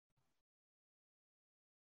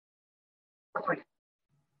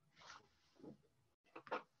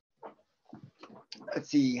Let's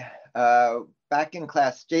see, back in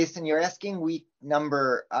class, Jason, you're asking week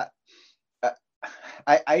number.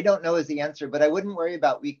 I don't know is the answer, but I wouldn't worry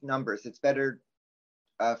about week numbers. It's better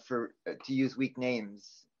to use week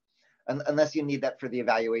names, unless you need that for the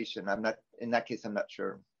evaluation. I'm not, in that case, I'm not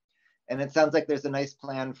sure. And it sounds like there's a nice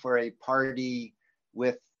plan for a party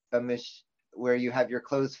with where you have your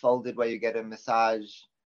clothes folded while you get a massage,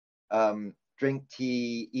 drink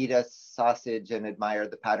tea, eat a sausage, and admire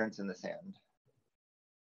the patterns in the sand.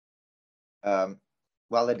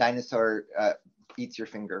 While a dinosaur eats your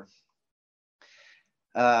finger.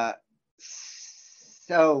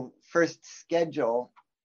 So first schedule,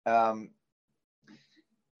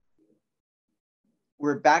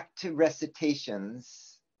 we're back to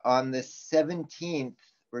recitations. On the 17th,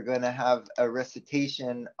 we're going to have a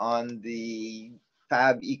recitation on the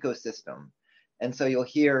Fab ecosystem. And so you'll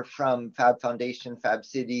hear from Fab Foundation, Fab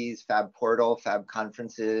Cities, Fab Portal, Fab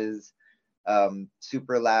Conferences,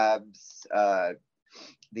 Super Labs,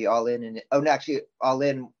 the All In, and oh, no, actually All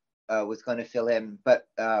In was going to fill in, but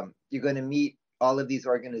you're going to meet all of these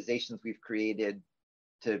organizations we've created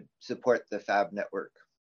to support the Fab network.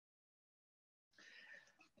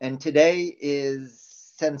 And today is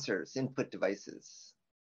sensors, input devices.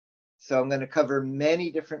 So I'm going to cover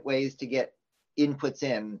many different ways to get inputs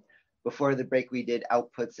in. Before the break, we did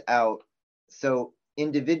outputs out. So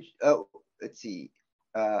let's see,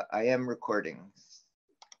 I am recording.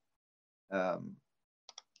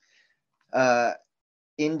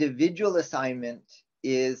 Individual assignment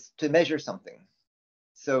is to measure something.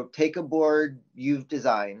 So take a board you've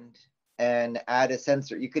designed and add a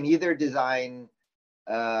sensor. You can either design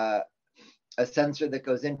a sensor that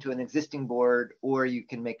goes into an existing board, or you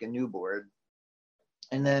can make a new board.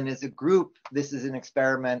 And then as a group, this is an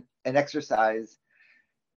experiment, an exercise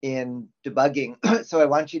in debugging. So I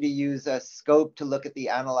want you to use a scope to look at the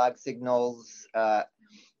analog signals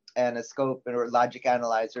and a scope or logic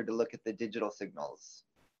analyzer to look at the digital signals.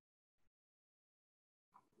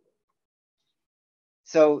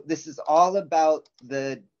 So this is all about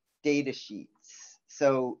the data sheets.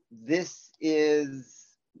 So this is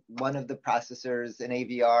one of the processors in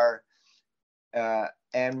AVR,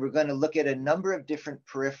 and we're going to look at a number of different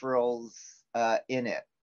peripherals in it.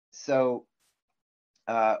 So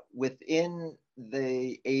within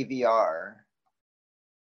the AVR,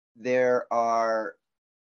 there are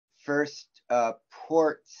first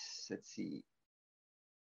ports. Let's see.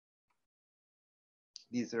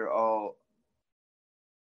 These are all,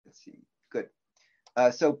 let's see, good.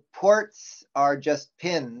 So ports are just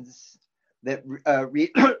pins that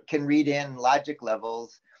can read in logic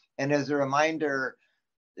levels. And as a reminder,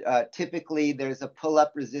 typically there's a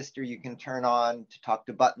pull-up resistor you can turn on to talk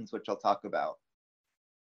to buttons, which I'll talk about.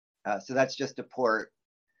 So that's just a port.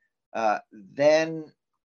 Then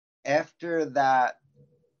after that,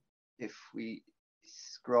 if we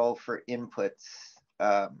scroll for inputs,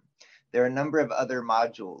 there are a number of other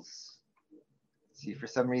modules. See, for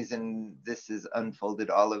some reason, this is unfolded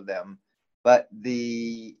all of them, but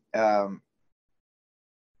the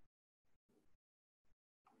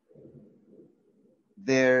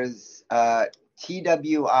there's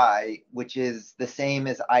TWI, which is the same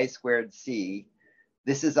as I²C.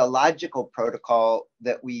 This is a logical protocol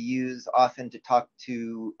that we use often to talk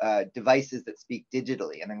to devices that speak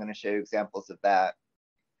digitally, and I'm going to show you examples of that.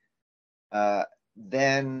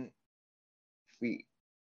 Then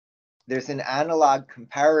there's an analog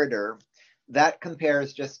comparator that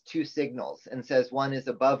compares just two signals and says one is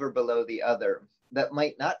above or below the other. That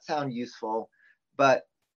might not sound useful, but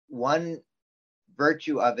one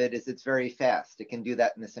virtue of it is it's very fast. It can do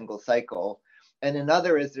that in a single cycle. And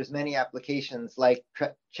another is there's many applications like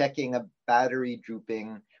checking a battery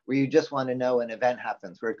drooping, where you just want to know an event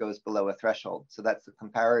happens where it goes below a threshold. So that's the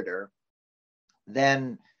comparator.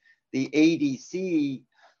 Then the ADC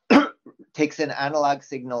takes an analog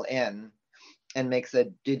signal in and makes a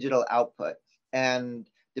digital output. And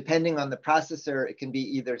depending on the processor, it can be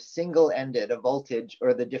either single-ended, a voltage,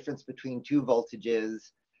 or the difference between two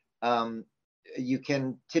voltages. You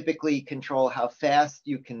can typically control how fast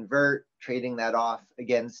you convert, trading that off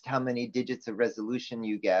against how many digits of resolution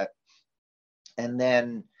you get. And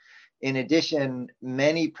then in addition,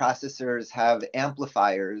 many processors have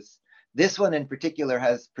amplifiers. This one in particular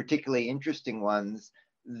has particularly interesting ones.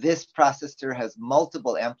 This processor has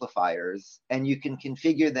multiple amplifiers, and you can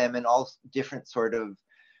configure them in all different sort of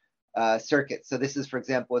circuits. So this is, for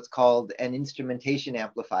example, what's called an instrumentation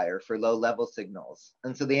amplifier for low-level signals.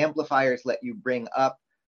 And so the amplifiers let you bring up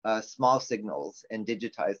small signals and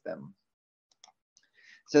digitize them.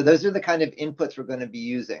 So those are the kind of inputs we're going to be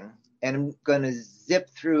using. And I'm going to zip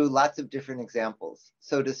through lots of different examples.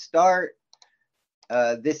 So to start,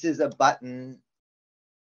 this is a button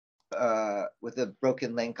with a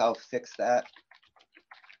broken link. I'll fix that.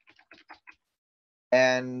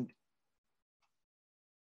 And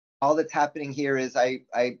all that's happening here is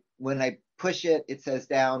when I push it, it says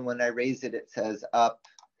down. When I raise it, it says up.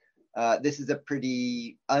 This is a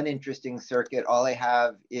pretty uninteresting circuit. All I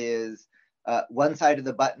have is one side of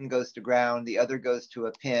the button goes to ground, the other goes to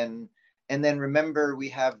a pin. And then remember, we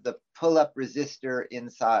have the pull-up resistor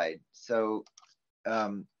inside. So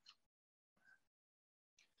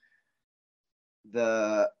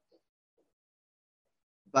the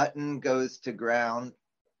button goes to ground,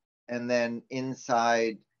 and then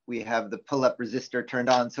inside we have the pull-up resistor turned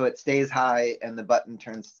on, so it stays high and the button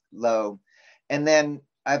turns low. And then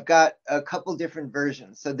I've got a couple different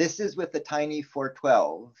versions. So this is with the tiny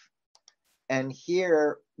 412. And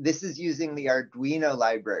here, this is using the Arduino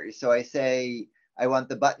library. So I say, I want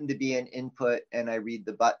the button to be an input, and I read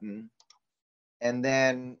the button. And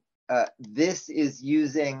then this is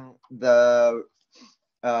using the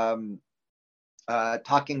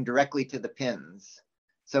talking directly to the pins.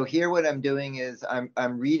 So here what I'm doing is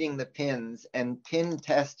I'm reading the pins, and pin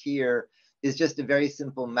test here is just a very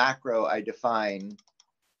simple macro I define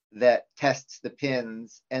that tests the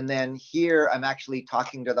pins. And then here I'm actually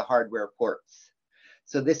talking to the hardware ports.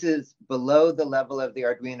 So this is below the level of the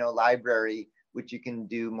Arduino library, which you can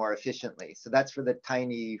do more efficiently. So that's for the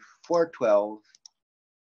tiny 412.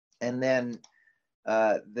 And then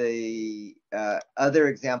the other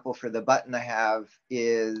example for the button I have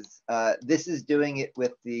is, this is doing it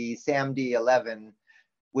with the SAMD11,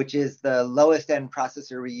 which is the lowest end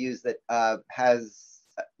processor we use that has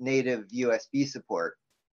native USB support.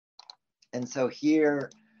 And so here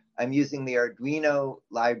I'm using the Arduino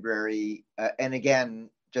library, and again,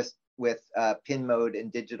 just with pin mode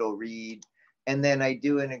and digital read. And then I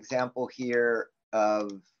do an example here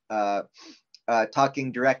of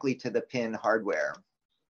talking directly to the pin hardware,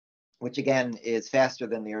 which again is faster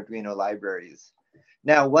than the Arduino libraries.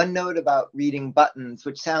 Now, one note about reading buttons,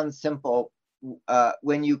 which sounds simple,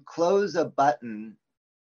 when you close a button,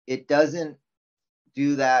 it doesn't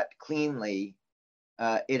do that cleanly.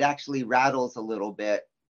 It actually rattles a little bit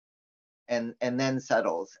and then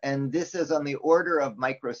settles. And this is on the order of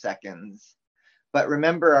microseconds. But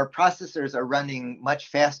remember, our processors are running much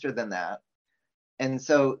faster than that. And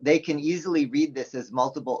so they can easily read this as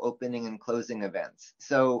multiple opening and closing events.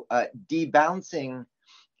 So debouncing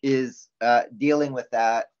is dealing with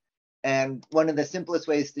that. And one of the simplest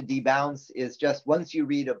ways to debounce is just once you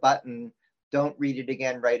read a button, don't read it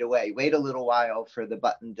again right away. Wait a little while for the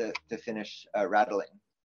button to finish rattling.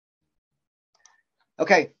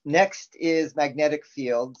 Okay, next is magnetic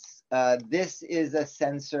fields. This is a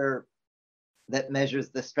sensor that measures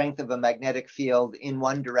the strength of a magnetic field in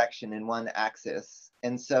one direction, in one axis.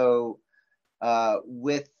 And so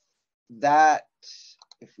with that,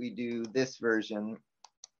 if we do this version,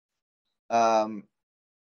 I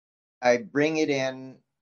bring it in,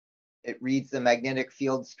 it reads the magnetic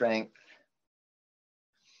field strength.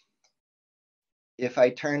 If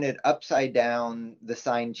I turn it upside down, the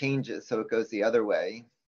sign changes, so it goes the other way.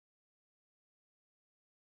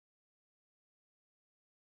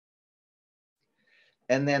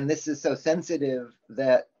 And then this is so sensitive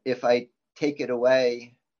that if I take it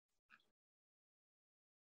away,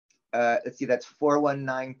 let's see, that's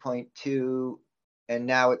 419.2, and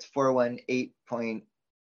now it's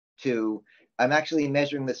 418.2. I'm actually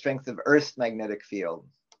measuring the strength of Earth's magnetic field.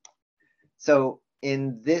 So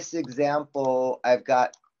in this example, I've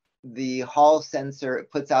got the Hall sensor,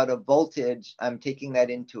 it puts out a voltage. I'm taking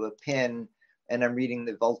that into a pin, and I'm reading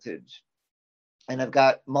the voltage. And I've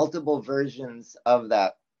got multiple versions of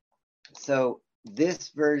that. So this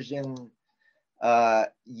version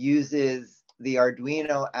uses the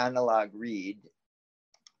Arduino analog read.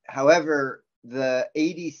 However, the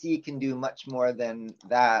ADC can do much more than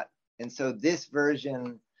that. And so this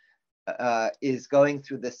version is going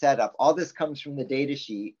through the setup. All this comes from the data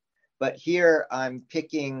sheet, but here I'm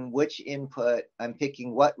picking which input, I'm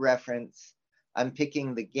picking what reference, I'm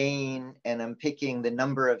picking the gain, and I'm picking the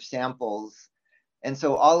number of samples. And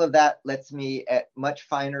so all of that lets me at much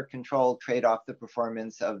finer control trade off the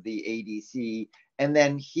performance of the ADC. And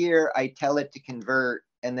then here I tell it to convert,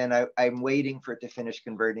 and then I'm waiting for it to finish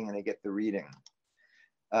converting, and I get the reading.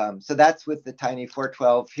 So that's with the tiny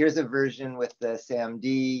 412. Here's a version with the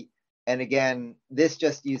SAMD. And again, this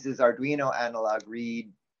just uses Arduino analog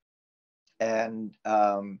read. And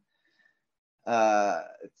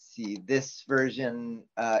let's see, this version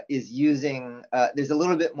is using, there's a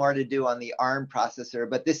little bit more to do on the ARM processor,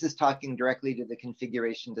 but this is talking directly to the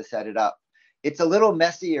configuration to set it up. It's a little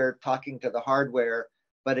messier talking to the hardware,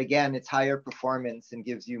 but again, it's higher performance and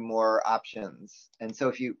gives you more options. And so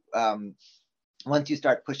if you, once you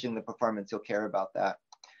start pushing the performance, you'll care about that.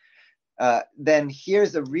 Then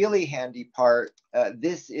here's a really handy part.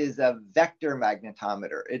 This is a vector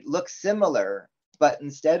magnetometer. It looks similar, but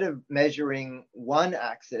instead of measuring one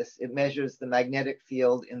axis, it measures the magnetic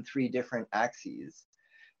field in 3 different axes.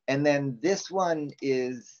 And then this one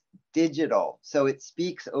is digital, so it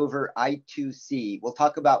speaks over I2C. We'll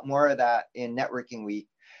talk about more of that in networking week.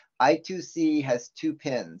 I2C has 2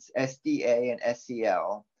 pins, SDA and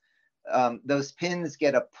SCL. Those pins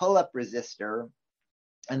get a pull-up resistor,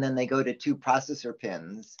 and then they go to 2 processor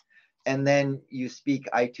pins, and then you speak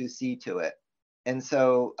I2C to it. And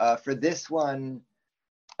so for this one,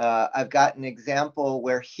 I've got an example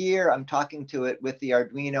where here I'm talking to it with the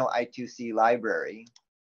Arduino I2C library.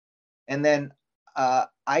 And then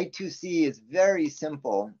I2C is very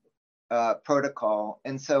simple protocol.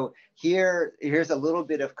 And so here's a little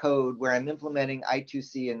bit of code where I'm implementing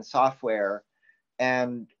I2C in software.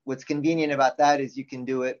 And what's convenient about that is you can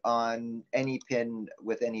do it on any pin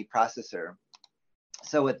with any processor.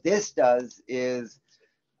 So what this does is,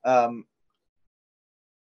 in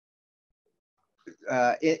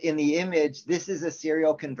the image, this is a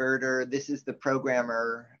serial converter. This is the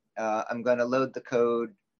programmer. I'm going to load the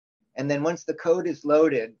code. And then once the code is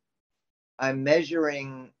loaded, I'm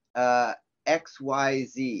measuring X, Y,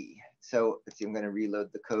 Z. So let's see, I'm going to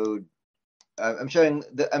reload the code. I'm showing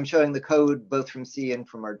the code both from C and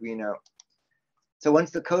from Arduino. So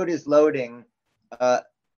once the code is loading,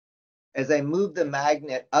 as I move the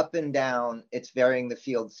magnet up and down, it's varying the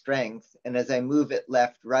field strength. And as I move it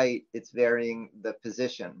left, right, it's varying the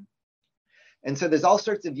position. And so there's all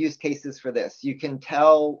sorts of use cases for this. You can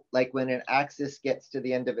tell, like when an axis gets to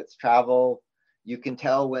the end of its travel, you can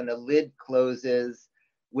tell when a lid closes.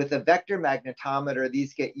 With a vector magnetometer,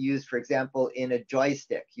 these get used, for example, in a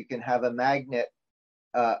joystick. You can have a magnet,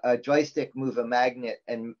 a joystick move a magnet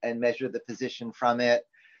and measure the position from it.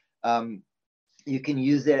 You can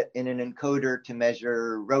use it in an encoder to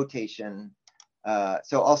measure rotation.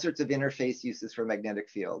 So all sorts of interface uses for magnetic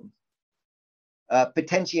field.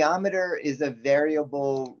 Potentiometer is a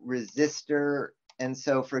variable resistor. And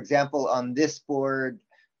so, for example, on this board,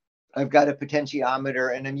 I've got a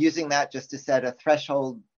potentiometer, and I'm using that just to set a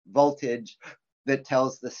threshold voltage that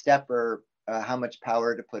tells the stepper how much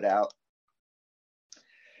power to put out.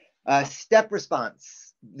 Step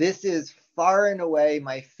response. This is far and away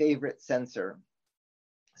my favorite sensor.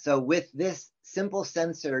 So with this simple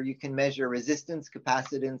sensor, you can measure resistance,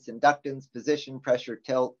 capacitance, inductance, position, pressure,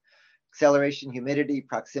 tilt, acceleration, humidity,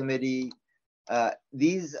 proximity.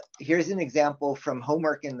 Here's an example from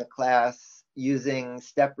homework in the class using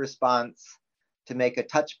step response to make a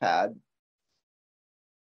touchpad.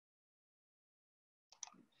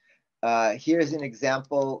 Here's an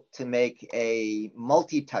example to make a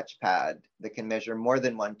multi-touch pad that can measure more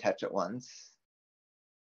than one touch at once.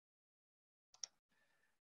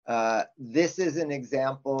 This is an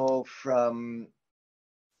example from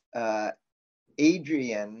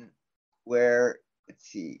Adrian, where, let's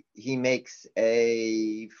see, he makes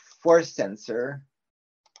a force sensor.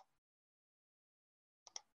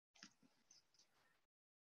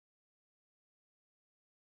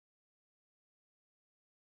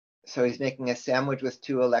 So he's making a sandwich with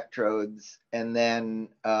 2 electrodes, and then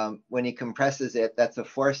when he compresses it, that's a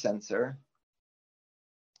force sensor.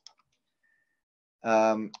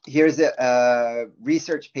 Here's a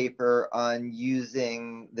research paper on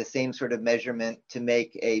using the same sort of measurement to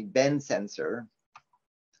make a bend sensor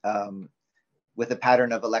with a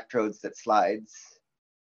pattern of electrodes that slides.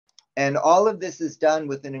 And all of this is done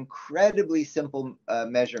with an incredibly simple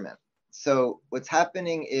measurement. So what's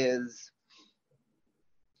happening is,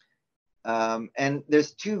 and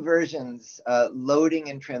there's 2 versions,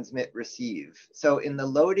 loading and transmit receive. So in the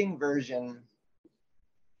loading version,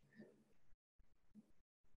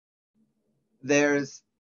 there's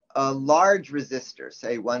a large resistor,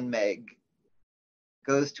 say 1 meg,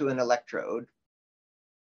 goes to an electrode,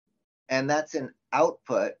 and that's an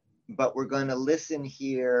output, but we're going to listen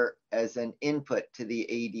here as an input to the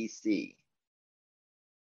ADC.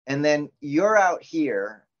 And then you're out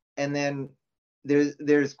here, and then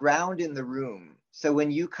there's ground in the room. So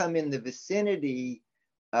when you come in the vicinity,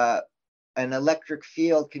 an electric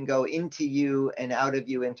field can go into you and out of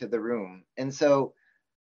you into the room. And so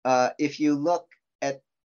if you look at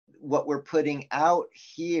what we're putting out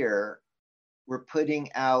here, we're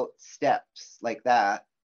putting out steps like that.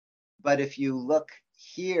 But if you look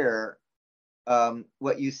here,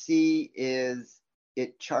 what you see is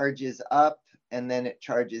it charges up and then it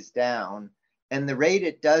charges down. And the rate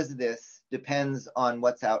it does this depends on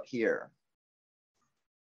what's out here.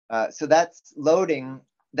 So that's loading.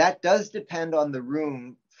 That does depend on the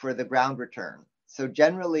room for the ground return. So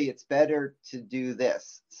generally, it's better to do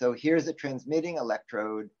this. So here's a transmitting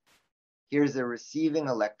electrode. Here's a receiving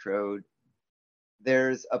electrode.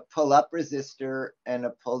 There's a pull-up resistor and a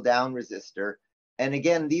pull-down resistor. And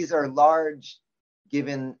again, these are large,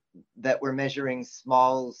 given that we're measuring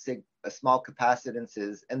small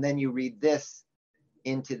capacitances. And then you read this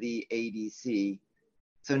into the ADC.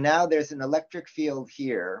 So now there's an electric field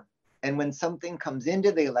here. And when something comes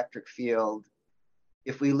into the electric field,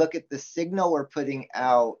 if we look at the signal we're putting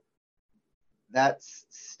out, that's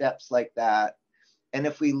steps like that. And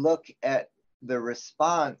if we look at the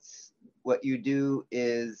response, what you do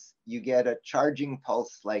is you get a charging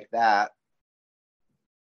pulse like that.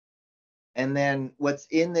 And then what's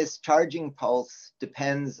in this charging pulse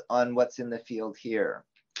depends on what's in the field here.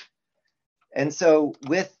 And so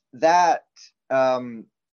with that,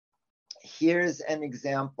 here's an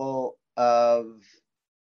example of,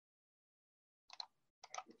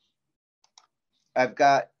 I've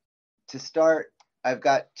got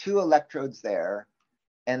two electrodes there,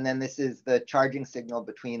 and then this is the charging signal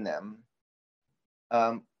between them.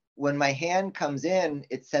 When my hand comes in,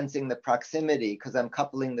 it's sensing the proximity because I'm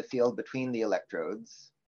coupling the field between the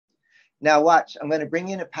electrodes. Now watch, I'm going to bring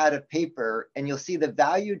in a pad of paper and you'll see the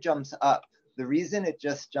value jumps up. The reason it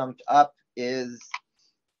just jumped up is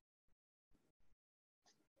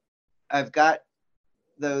I've got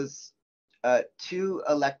those two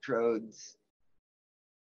electrodes.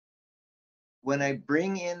 When I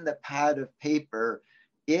bring in the pad of paper,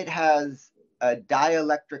 it has a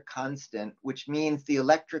dielectric constant, which means the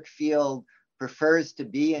electric field prefers to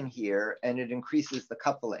be in here and it increases the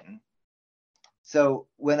coupling. So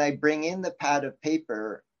when I bring in the pad of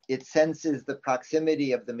paper, it senses the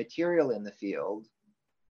proximity of the material in the field.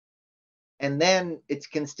 And then it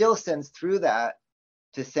can still sense through that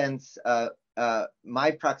to sense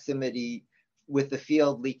my proximity with the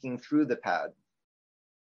field leaking through the pad.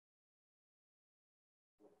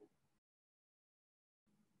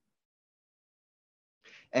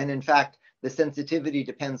 And in fact, the sensitivity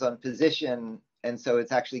depends on position. And so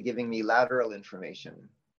it's actually giving me lateral information.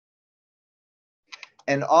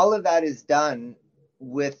 And all of that is done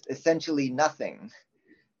with essentially nothing.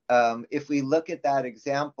 If we look at that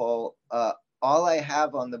example, all I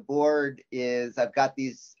have on the board is I've got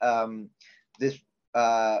these, a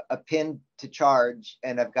pin to charge,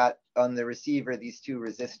 and I've got on the receiver these two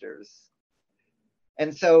resistors.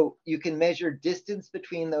 And so you can measure distance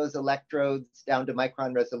between those electrodes down to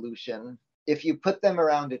micron resolution. If you put them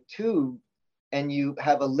around a tube and you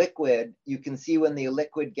have a liquid, you can see when the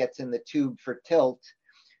liquid gets in the tube for tilt.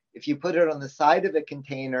 If you put it on the side of a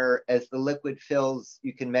container, as the liquid fills,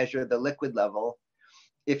 you can measure the liquid level.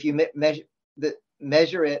 If you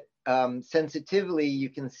measure it sensitively, you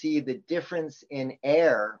can see the difference in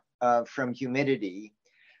air from humidity.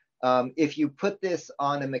 If you put this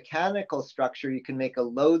on a mechanical structure, you can make a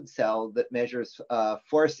load cell that measures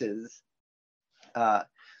forces, are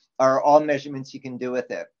all measurements you can do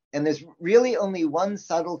with it. And there's really only one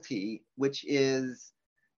subtlety, which is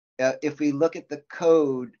if we look at the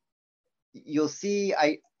code, you'll see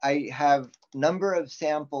I have number of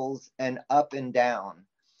samples and up and down.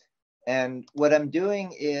 And what I'm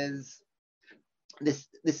doing is, this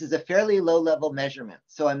is a fairly low level measurement.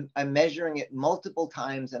 So I'm measuring it multiple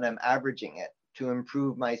times and I'm averaging it to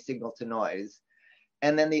improve my signal to noise.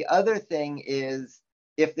 And then the other thing is,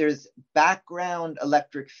 if there's background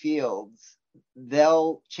electric fields,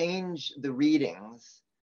 they'll change the readings,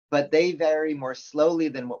 but they vary more slowly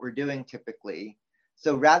than what we're doing typically.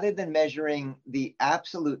 So rather than measuring the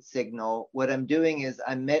absolute signal, what I'm doing is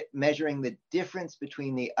I'm measuring the difference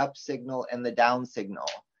between the up signal and the down signal.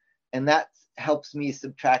 And that helps me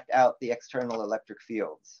subtract out the external electric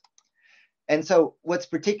fields. And so what's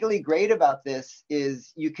particularly great about this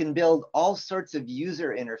is you can build all sorts of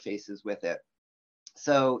user interfaces with it.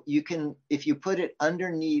 So you can, if you put it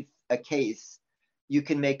underneath a case, you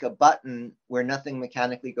can make a button where nothing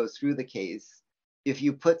mechanically goes through the case. If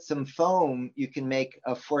you put some foam, you can make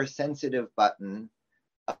a force sensitive button.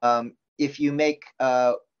 If you make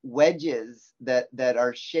wedges that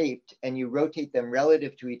are shaped and you rotate them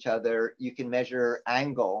relative to each other, you can measure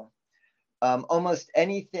angle. Almost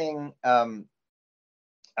anything,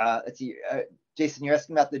 let's see, Jason, you're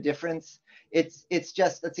asking about the difference. It's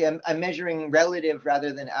just, let's see, I'm measuring relative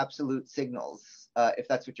rather than absolute signals, if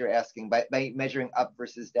that's what you're asking, by measuring up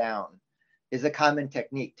versus down. is a common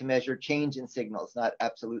technique to measure change in signals, not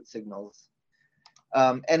absolute signals.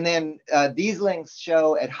 And then these links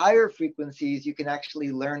show at higher frequencies, you can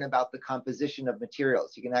actually learn about the composition of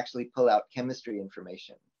materials. You can actually pull out chemistry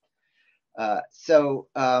information. Let's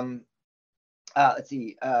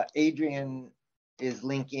see, Adrian is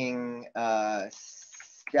linking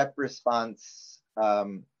step response.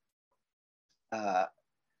 Let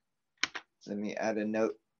me add a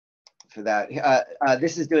note for that.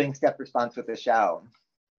 This is doing step response with a Xiao.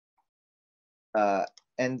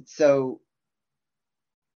 And so,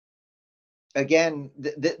 again,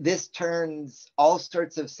 this turns all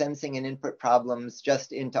sorts of sensing and input problems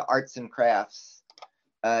just into arts and crafts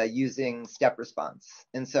using step response.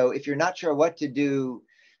 And so if you're not sure what to do,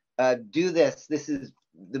 do this. This is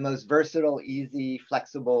the most versatile, easy,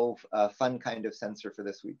 flexible, fun kind of sensor for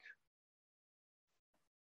this week.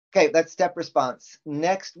 Okay, that's step response.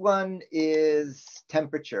 Next one is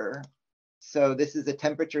temperature. So this is a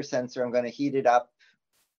temperature sensor. I'm going to heat it up,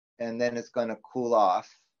 and then it's going to cool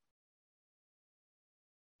off.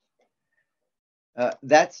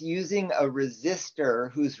 That's using a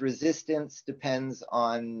resistor whose resistance depends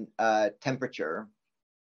on temperature.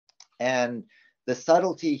 And the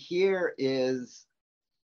subtlety here is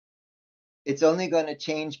it's only going to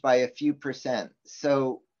change by a few percent.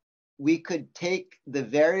 So we could take the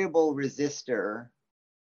variable resistor,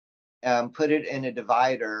 put it in a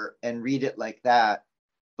divider and read it like that.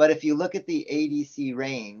 But if you look at the ADC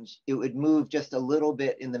range, it would move just a little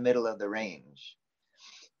bit in the middle of the range.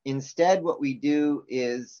 Instead, what we do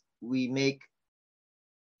is we make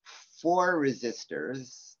 4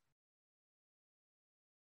 resistors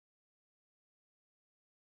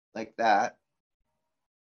like that.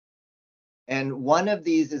 And one of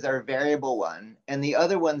these is our variable one, and the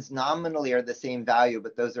other ones nominally are the same value,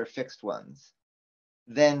 but those are fixed ones.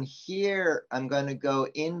 Then here, I'm going to go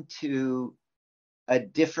into a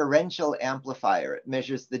differential amplifier. It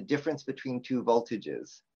measures the difference between 2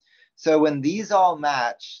 voltages. So when these all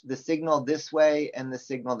match, the signal this way and the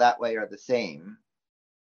signal that way are the same.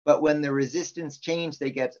 But when the resistance change, they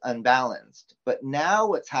get unbalanced. But now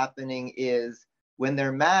what's happening is when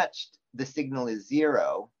they're matched, the signal is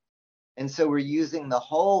 0. And so we're using the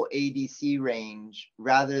whole ADC range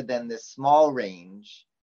rather than this small range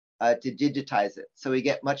to digitize it. So we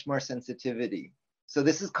get much more sensitivity. So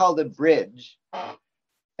this is called a bridge.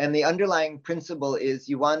 And the underlying principle is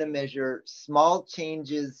you want to measure small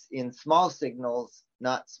changes in small signals,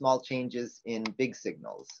 not small changes in big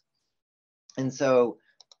signals. And so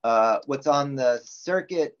what's on the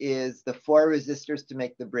circuit is the 4 resistors to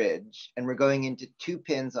make the bridge. And we're going into 2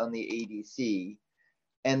 pins on the ADC.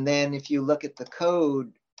 And then if you look at the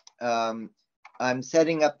code, I'm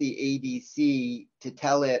setting up the ADC to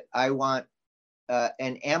tell it I want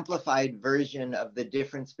an amplified version of the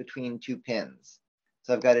difference between 2 pins.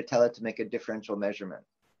 So I've got to tell it to make a differential measurement.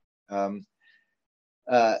 So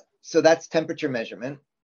that's temperature measurement.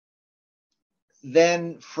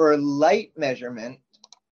 Then for light measurement,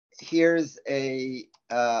 here's a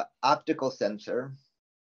optical sensor.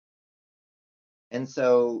 And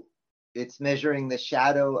so it's measuring the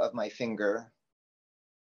shadow of my finger.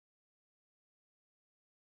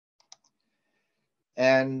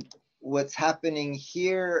 And what's happening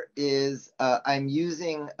here is I'm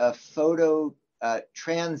using a photo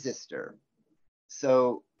transistor.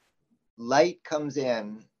 So light comes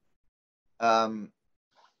in to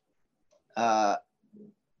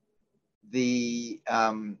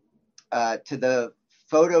the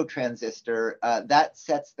photo transistor. That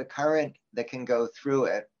sets the current that can go through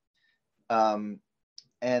it. And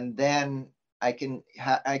then I can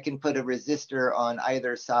put a resistor on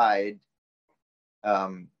either side.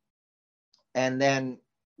 And then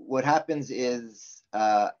what happens is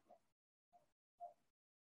you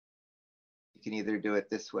can either do it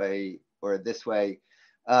this way or this way.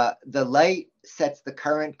 The light sets the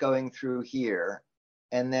current going through here,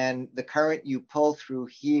 and then the current you pull through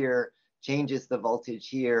here changes the voltage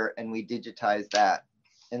here, and we digitize that.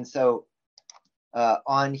 And so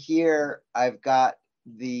on here, I've got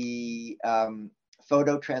the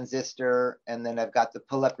photo transistor, and then I've got the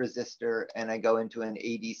pull-up resistor, and I go into an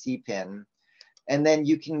ADC pin. And then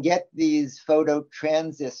you can get these photo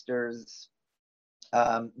transistors.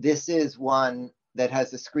 This is one that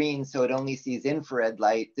has a screen, so it only sees infrared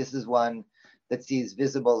light. This is one that sees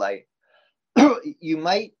visible light. You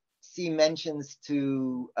might see mentions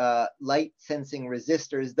to light sensing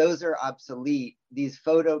resistors. Those are obsolete. These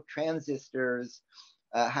photo transistors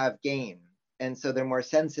have gain, and so they're more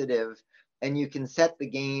sensitive, and you can set the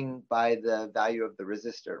gain by the value of the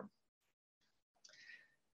resistor.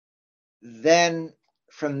 Then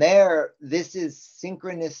from there, this is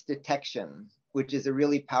synchronous detection, which is a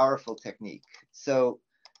really powerful technique. So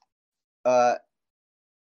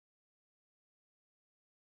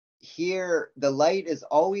here, the light is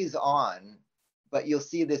always on, but you'll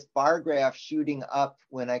see this bar graph shooting up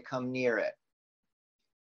when I come near it.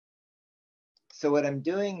 So what I'm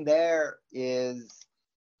doing there is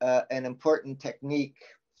an important technique.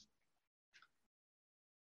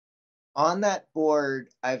 On that board,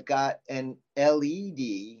 I've got an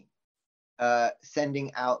LED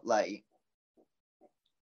sending out light.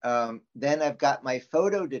 Then I've got my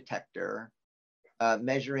photo detector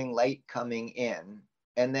measuring light coming in.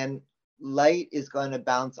 And then light is going to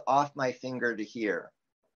bounce off my finger to here.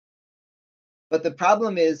 But the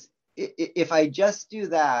problem is, if I just do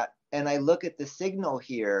that and I look at the signal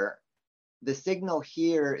here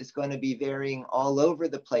is going to be varying all over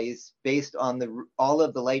the place based on all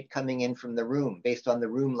of the light coming in from the room, based on the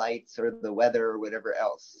room lights or the weather or whatever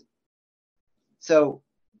else. So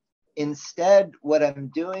instead, what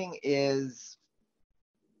I'm doing is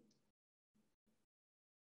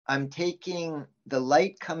I'm taking the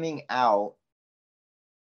light coming out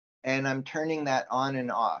and I'm turning that on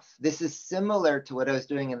and off. This is similar to what I was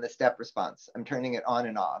doing in the step response. I'm turning it on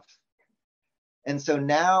and off. And so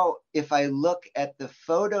now if I look at the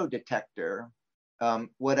photo detector,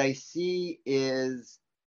 what I see is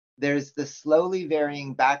there's the slowly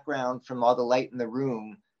varying background from all the light in the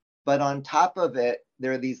room, but on top of it,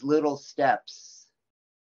 there are these little steps.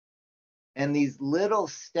 And these little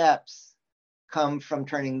steps come from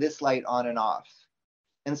turning this light on and off.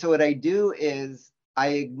 And so what I do is I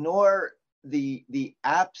ignore the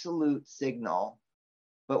absolute signal,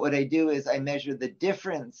 but what I do is I measure the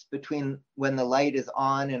difference between when the light is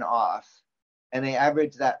on and off, and I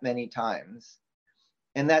average that many times.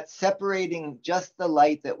 And that's separating just the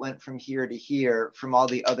light that went from here to here from all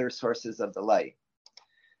the other sources of the light.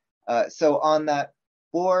 So on that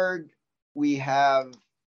board, we have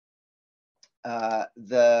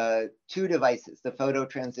the two devices, the photo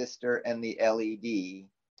transistor and the LED.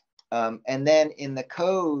 And then in the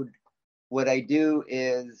code, what I do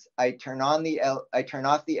is I turn off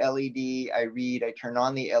the LED, I read, I turn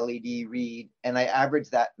on the LED, read, and I average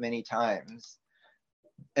that many times.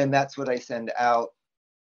 And that's what I send out.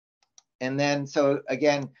 And then, so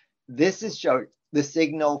again, this is showing the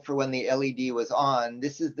signal for when the LED was on.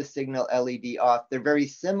 This is the signal LED off. They're very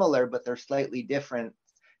similar, but they're slightly different.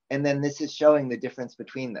 And then this is showing the difference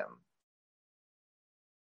between them.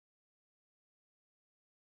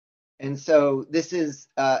 And so this is,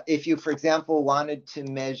 if you, for example, wanted to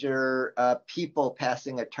measure people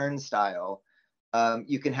passing a turnstile,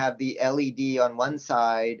 you can have the LED on one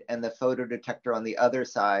side and the photo detector on the other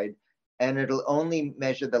side, and it'll only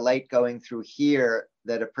measure the light going through here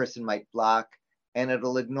that a person might block, and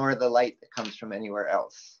it'll ignore the light that comes from anywhere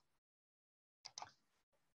else.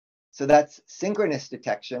 So that's synchronous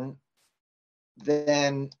detection.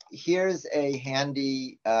 Then here's a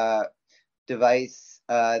handy device.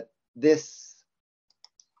 This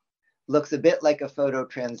looks a bit like a photo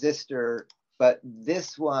transistor, but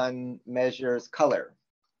this one measures color.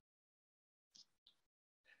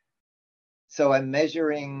 So I'm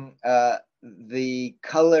measuring the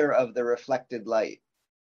color of the reflected light.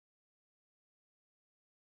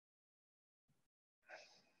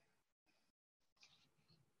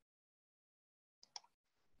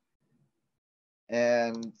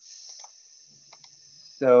 And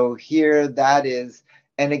so here that is,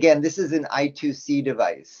 and again, this is an I2C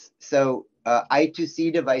device. So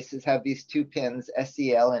I2C devices have these two pins,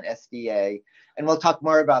 SCL and SDA. And we'll talk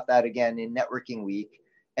more about that again in networking week.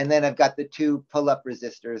 And then I've got the two pull-up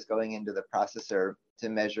resistors going into the processor to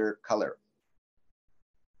measure color.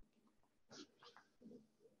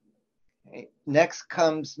 Okay. Next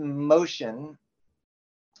comes motion.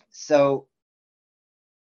 So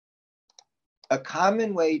a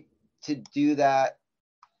common way to do that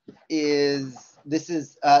is, this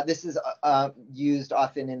is used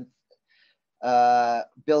often in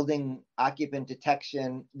building occupant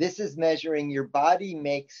detection. This is measuring your body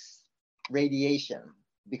makes radiation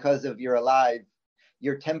because of you're alive.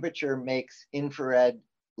 Your temperature makes infrared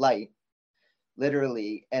light,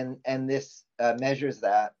 literally, and this measures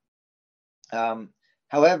that.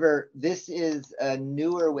 However, this is a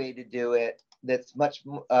newer way to do it that's much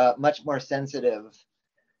more sensitive.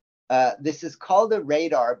 This is called a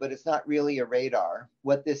radar, but it's not really a radar.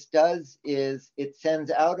 What this does is it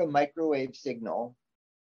sends out a microwave signal,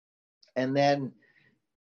 and then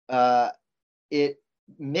it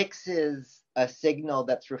mixes a signal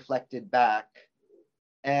that's reflected back.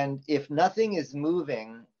 And if nothing is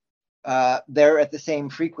moving, they're at the same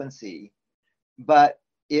frequency. But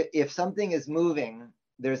if something is moving,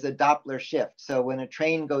 there's a Doppler shift. So when a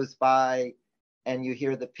train goes by and you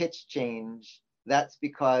hear the pitch change, that's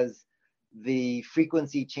because the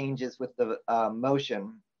frequency changes with the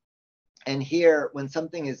motion. And here, when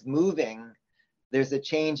something is moving, there's a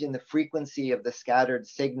change in the frequency of the scattered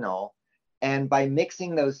signal. And by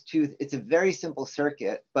mixing those two, it's a very simple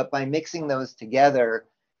circuit, but by mixing those together,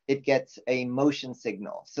 it gets a motion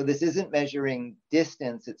signal. So this isn't measuring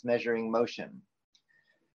distance, it's measuring motion.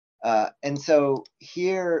 And so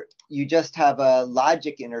here you just have a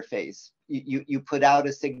logic interface. You put out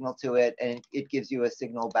a signal to it and it gives you a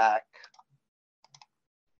signal back.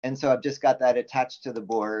 And so I've just got that attached to the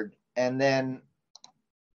board. And then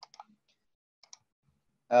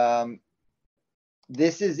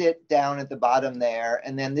this is it down at the bottom there.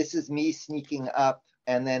 And then this is me sneaking up,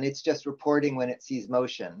 and then it's just reporting when it sees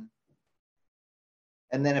motion.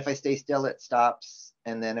 And then if I stay still, it stops.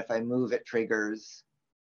 And then if I move, it triggers.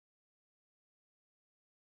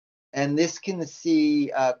 And this can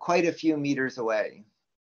see quite a few meters away.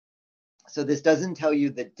 So this doesn't tell you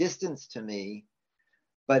the distance to me,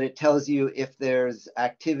 but it tells you if there's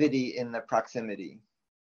activity in the proximity.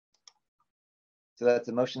 So that's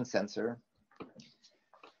a motion sensor.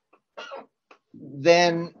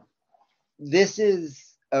 Then this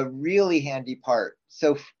is a really handy part.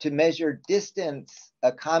 So to measure distance,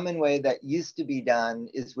 a common way that used to be done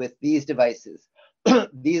is with these devices.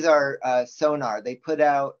 These are sonar. They put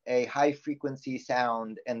out a high frequency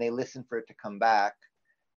sound and they listen for it to come back.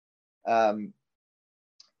 But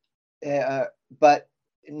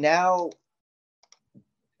now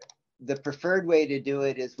the preferred way to do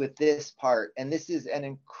it is with this part. And this is an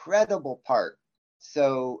incredible part.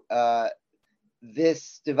 So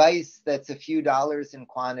this device that's a few dollars in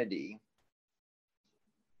quantity,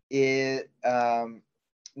 it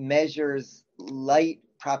measures light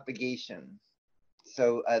propagation.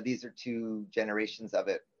 So these are two generations of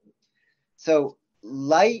it. So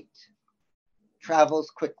light travels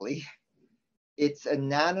quickly. It's a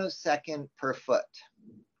nanosecond per foot.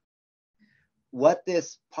 What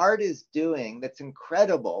this part is doing that's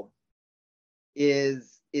incredible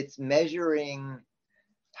is it's measuring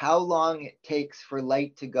how long it takes for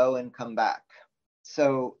light to go and come back.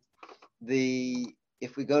 So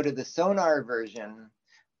if we go to the sonar version,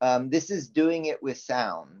 this is doing it with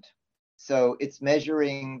sound. So it's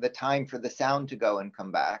measuring the time for the sound to go and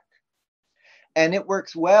come back. And it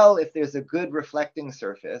works well if there's a good reflecting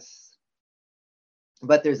surface,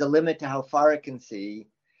 but there's a limit to how far it can see.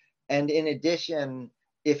 And in addition,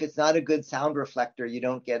 if it's not a good sound reflector, you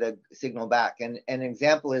don't get a signal back. And an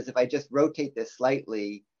example is if I just rotate this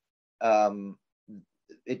slightly,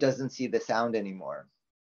 it doesn't see the sound anymore.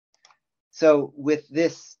 So with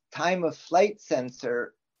this time of flight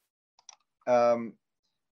sensor, I'm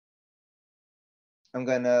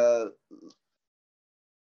going to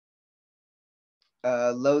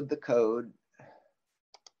load the code.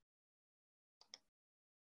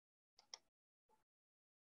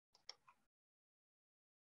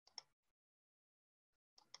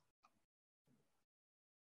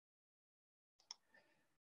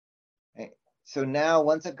 Okay. So now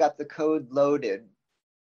once I've got the code loaded,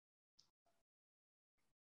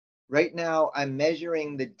 right now I'm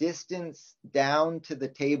measuring the distance down to the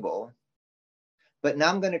table. But now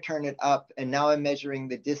I'm going to turn it up, and now I'm measuring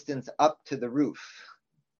the distance up to the roof.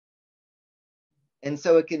 And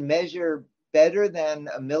so it can measure better than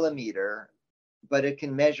a millimeter, but it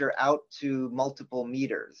can measure out to multiple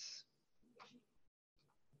meters.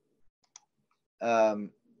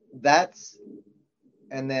 And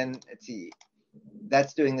then let's see,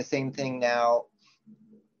 that's doing the same thing now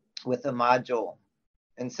with a module.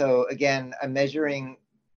 And so again, I'm measuring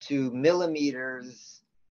to millimeters,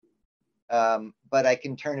 but I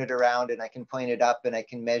can turn it around and I can point it up and I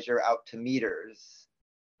can measure out to meters,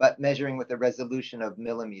 but measuring with a resolution of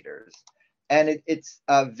millimeters. And it's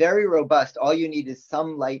very robust. All you need is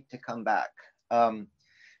some light to come back. The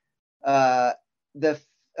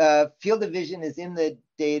field of vision is in the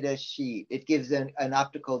data sheet. It gives an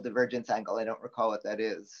optical divergence angle. I don't recall what that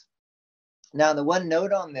is. Now, the one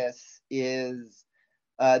note on this is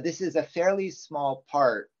a fairly small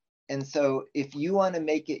part. And so if you want to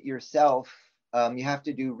make it yourself, you have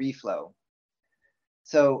to do reflow.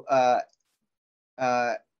 So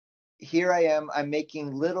here I am, I'm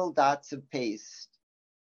making little dots of paste.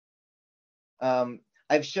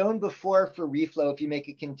 I've shown before for reflow, if you make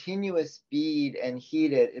a continuous bead and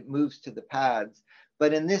heat it, it moves to the pads.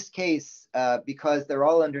 But in this case, because they're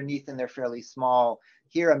all underneath and they're fairly small,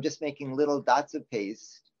 here I'm just making little dots of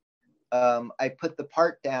paste. I put the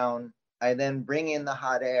part down, I then bring in the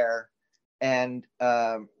hot air, and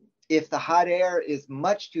if the hot air is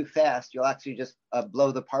much too fast, you'll actually just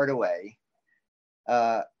blow the part away.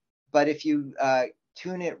 But if you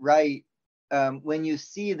tune it right, when you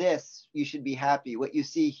see this, you should be happy. What you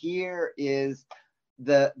see here is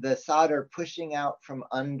the solder pushing out from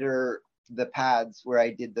under the pads where I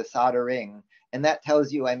did the soldering, and that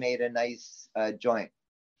tells you I made a nice joint.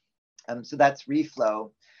 So that's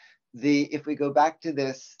reflow. If we go back to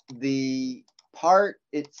this, the part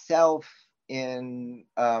itself in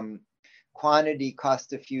quantity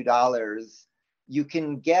cost a few dollars. You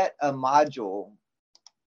can get a module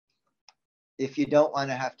if you don't want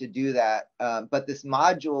to have to do that. But this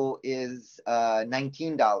module is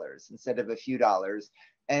 $19 instead of a few dollars.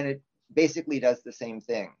 And it basically does the same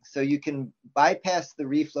thing. So you can bypass the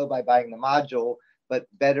reflow by buying the module, but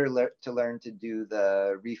better to learn to do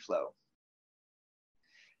the reflow.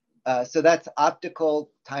 So that's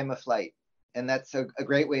optical time of flight. And that's a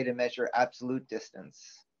great way to measure absolute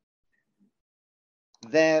distance.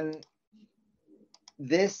 Then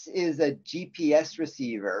this is a GPS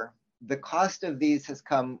receiver. The cost of these has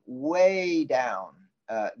come way down.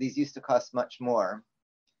 These used to cost much more.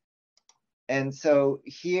 And so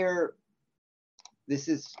here, this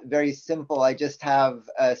is very simple. I just have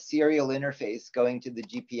a serial interface going to the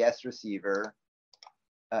GPS receiver.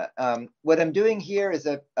 What I'm doing here is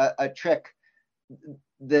a trick.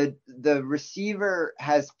 The receiver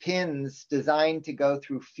has pins designed to go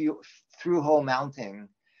through hole mounting.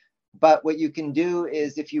 But what you can do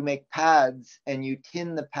is if you make pads and you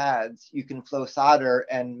tin the pads, you can flow solder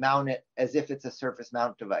and mount it as if it's a surface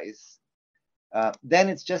mount device. Then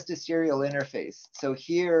it's just a serial interface. So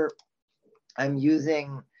here I'm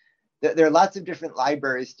using, there are lots of different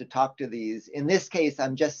libraries to talk to these. In this case,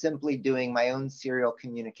 I'm just simply doing my own serial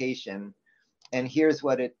communication. And here's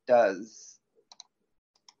what it does.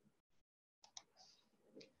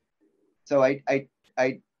 So I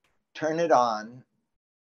turn it on.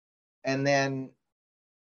 And then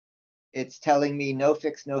it's telling me no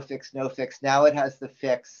fix, no fix, no fix. Now it has the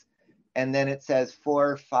fix. And then it says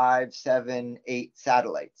 4, 5, 7, 8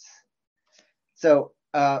 satellites. So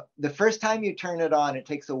the first time you turn it on, it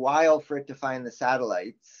takes a while for it to find the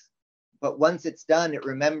satellites. But once it's done, it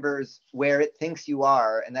remembers where it thinks you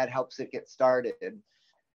are, and that helps it get started.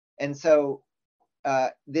 And so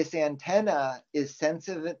this antenna is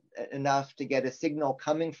sensitive enough to get a signal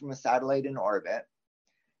coming from a satellite in orbit.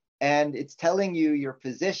 And it's telling you your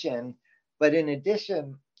position. But in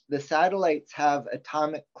addition, the satellites have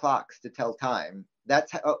atomic clocks to tell time.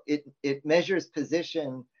 That's how it measures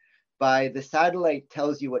position by the satellite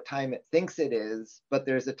tells you what time it thinks it is, but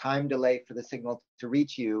there's a time delay for the signal to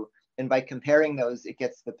reach you. And by comparing those, it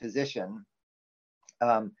gets the position.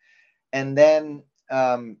 And then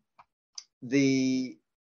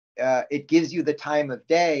it gives you the time of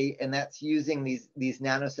day, and that's using these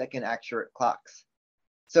nanosecond accurate clocks.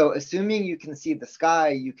 So assuming you can see the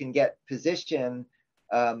sky, you can get position,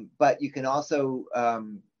 but you can also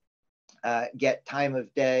get time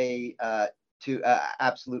of day to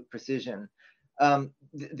absolute precision.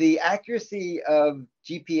 The accuracy of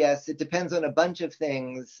GPS, it depends on a bunch of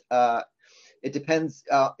things. It depends,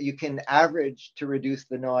 you can average to reduce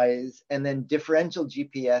the noise, and then differential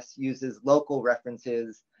GPS uses local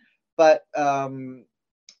references. But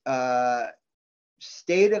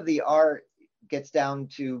state of the art gets down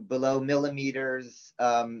to below millimeters.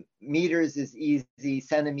 Meters is easy,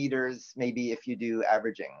 centimeters maybe if you do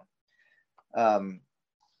averaging.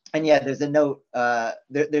 And yeah, there's a note,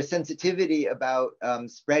 there's sensitivity about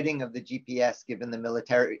spreading of the GPS given the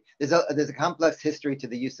military. There's a complex history to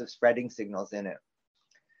the use of spreading signals in it.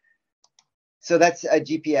 So that's a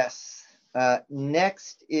GPS.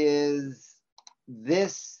 Next is,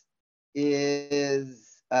 this is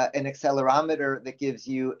an accelerometer that gives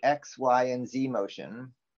you X, Y, and Z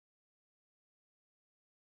motion.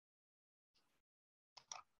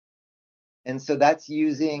 And so that's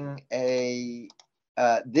using a,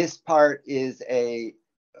 this part is a,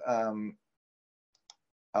 I'll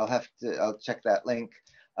check that link.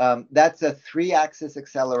 That's a 3-axis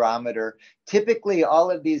accelerometer. Typically, all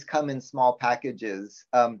of these come in small packages.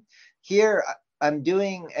 Here, I'm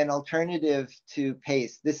doing an alternative to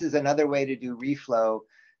paste. This is another way to do reflow.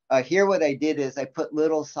 Here, what I did is I put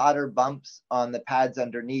little solder bumps on the pads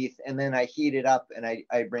underneath, and then I heat it up and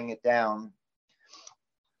I bring it down.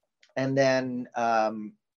 And then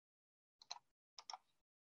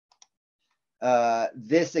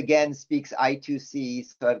this again speaks I2C.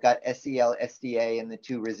 So I've got SEL, SDA, and the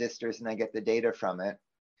 2 resistors, and I get the data from it.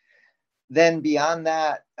 Then beyond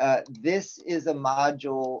that, this is a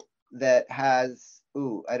module that has,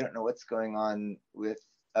 I don't know what's going on with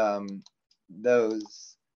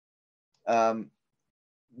those.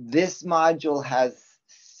 this module has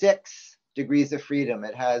 6 degrees of freedom.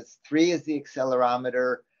 It has 3 as the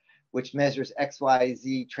accelerometer, which measures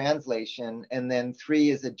XYZ translation, and then 3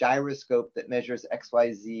 is a gyroscope that measures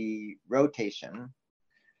XYZ rotation.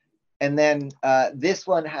 And then this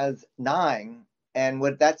one has 9, and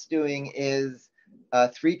what that's doing is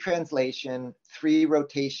 3 translation, 3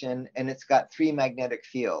 rotation, and it's got 3 magnetic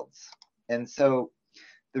fields. And so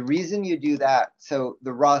the reason you do that, so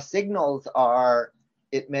the raw signals are,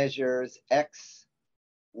 it measures X,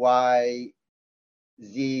 Y,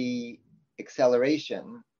 Z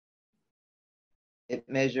acceleration. It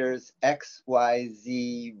measures X, Y,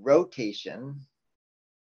 Z rotation.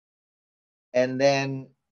 And then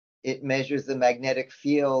it measures the magnetic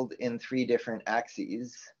field in 3 different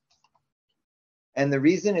axes. And the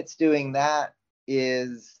reason it's doing that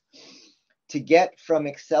is to get from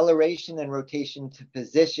acceleration and rotation to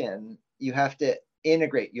position, you have to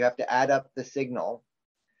integrate, you have to add up the signal,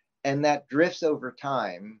 and that drifts over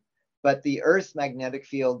time, but the Earth's magnetic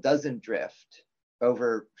field doesn't drift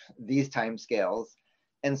over these time scales.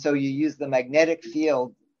 And so you use the magnetic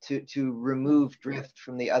field to remove drift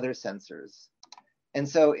from the other sensors. And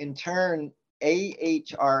so in turn,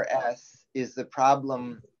 AHRS is the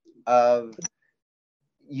problem of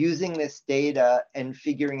using this data and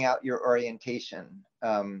figuring out your orientation.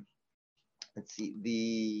 Let's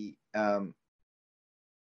see, I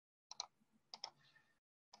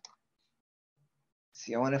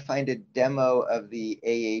want to find a demo of the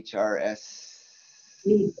AHRS.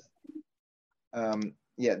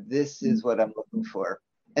 Yeah, this is what I'm looking for.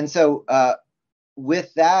 And so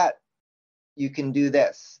with that, you can do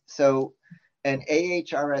this. So an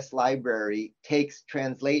AHRS library takes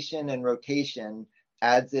translation and rotation,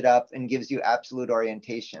 adds it up, and gives you absolute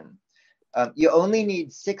orientation. You only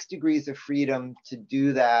need 6 degrees of freedom to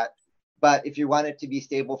do that. But if you want it to be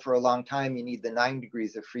stable for a long time, you need the 9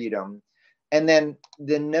 degrees of freedom. And then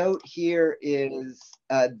the note here is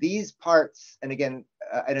these parts, and again,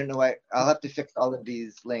 I don't know why, I'll have to fix all of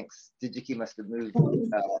these links. DigiKey must have moved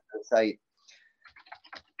the site.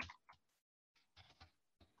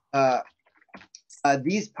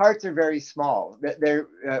 These parts are very small. Their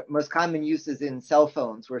most common use is in cell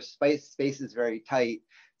phones where space is very tight.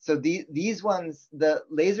 So these ones, the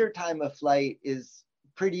laser time of flight is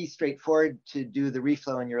pretty straightforward to do the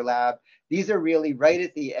reflow in your lab. These are really right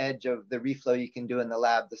at the edge of the reflow you can do in the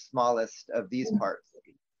lab, the smallest of these parts.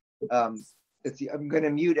 Let's see, I'm going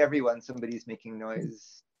to mute everyone. Somebody's making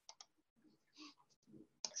noise.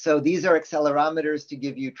 So these are accelerometers to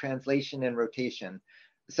give you translation and rotation.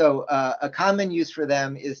 So a common use for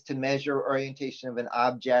them is to measure orientation of an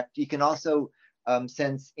object. You can also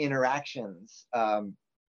sense interactions.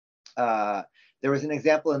 There was an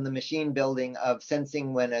example in the machine building of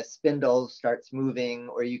sensing when a spindle starts moving,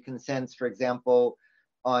 or you can sense, for example,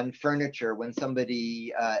 on furniture when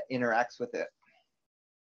somebody interacts with it.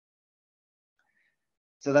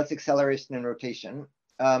 So that's acceleration and rotation.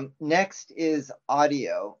 Next is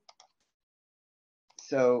audio.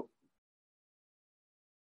 So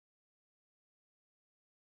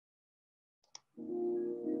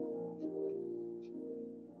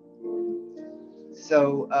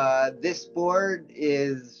this board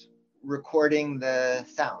is recording the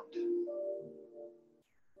sound,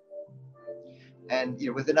 and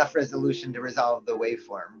with enough resolution to resolve the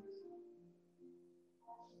waveform.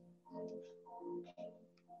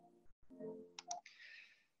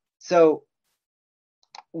 So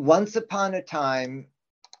once upon a time,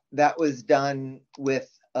 that was done with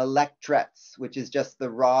electrets, which is just the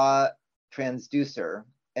raw transducer.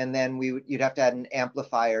 And then you'd have to add an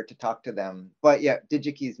amplifier to talk to them. But yeah,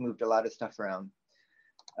 DigiKey's moved a lot of stuff around.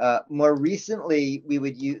 More recently, we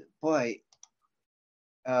would use,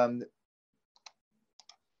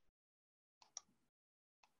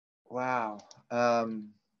 wow.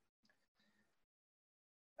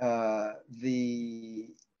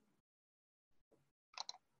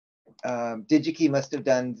 DigiKey must have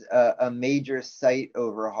done a major site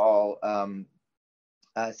overhaul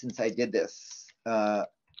since I did this.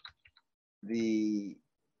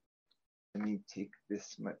 Let me take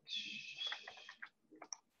this much.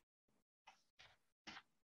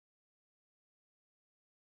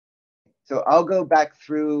 So I'll go back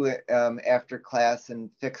through after class and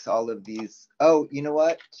fix all of these. Oh, you know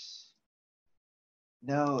what?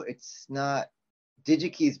 No, it's not.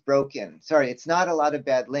 DigiKey's broken. Sorry, it's not a lot of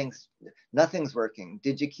bad links. Nothing's working.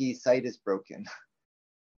 DigiKey's site is broken.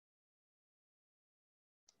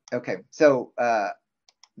 Okay, so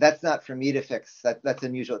that's not for me to fix. That's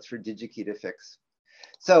unusual. It's for DigiKey to fix.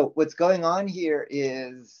 So what's going on here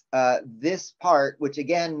is this part, which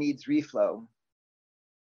again needs reflow.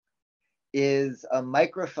 is a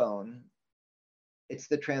microphone. It's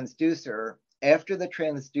the transducer. After the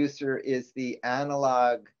transducer is the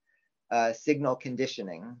analog signal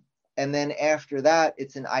conditioning. And then after that,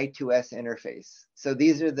 it's an I2S interface. So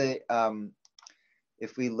these are the,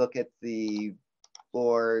 if we look at the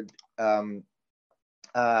board,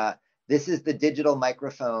 this is the digital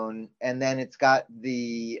microphone, and then it's got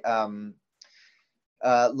the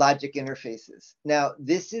logic interfaces. Now,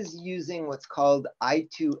 this is using what's called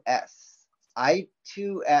I2S.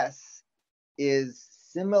 I2S is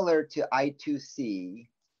similar to I2C,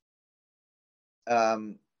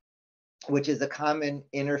 which is a common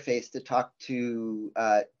interface to talk to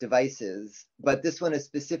devices, but this one is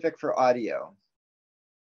specific for audio.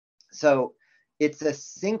 So it's a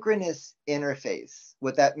synchronous interface.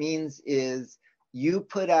 What that means is you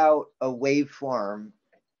put out a waveform,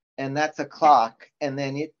 and that's a clock, and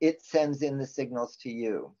then it sends in the signals to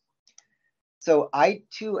you. So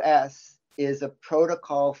I2S is a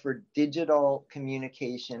protocol for digital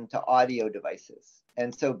communication to audio devices.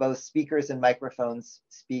 And so both speakers and microphones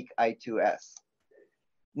speak I2S.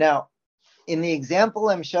 Now, in the example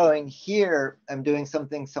I'm showing here, I'm doing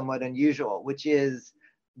something somewhat unusual, which is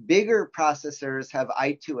bigger processors have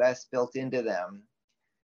I2S built into them.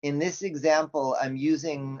 In this example, I'm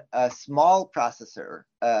using a small processor,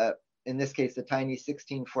 in this case, the tiny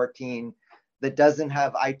 1614, that doesn't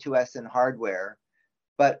have I2S in hardware.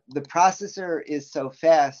 But the processor is so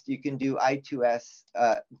fast, you can do I2S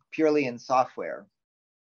purely in software.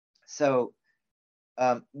 So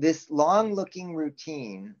this long-looking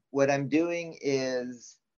routine, what I'm doing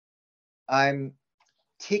is I'm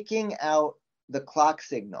ticking out the clock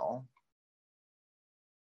signal,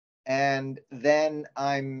 and then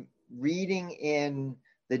I'm reading in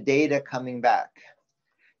the data coming back.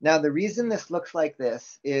 Now, the reason this looks like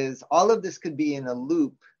this is all of this could be in a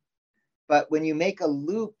loop, but when you make a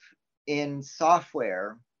loop in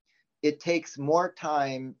software, it takes more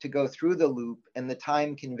time to go through the loop, and the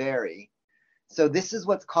time can vary. So this is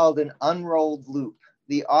what's called an unrolled loop.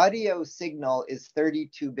 The audio signal is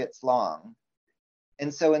 32 bits long.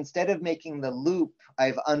 And so instead of making the loop,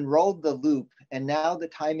 I've unrolled the loop, and now the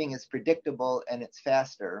timing is predictable and it's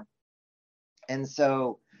faster. And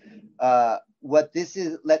so what this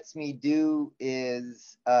lets me do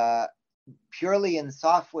is purely in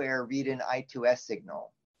software read an I2S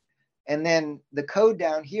signal. And then the code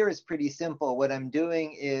down here is pretty simple. What I'm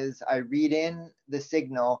doing is I read in the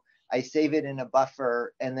signal, I save it in a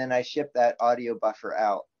buffer, and then I ship that audio buffer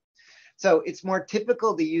out. So it's more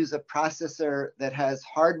typical to use a processor that has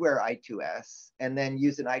hardware I2S and then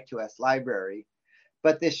use an I2S library.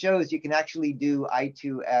 But this shows you can actually do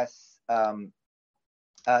I2S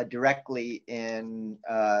directly in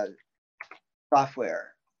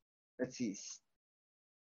software. Let's see.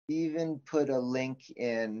 Stephen put a link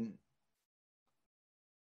in.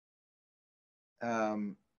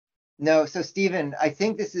 No, so Stephen, I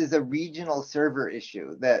think this is a regional server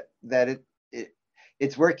issue that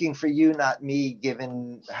it's working for you, not me,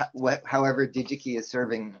 given however DigiKey is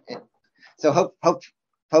serving it. So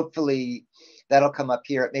hopefully that'll come up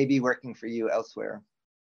here. It may be working for you elsewhere.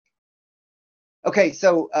 Okay,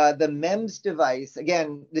 so the MEMS device,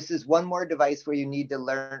 again, this is one more device where you need to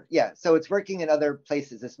learn. Yeah, so it's working in other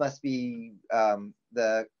places. This must be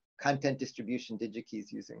the content distribution DigiKey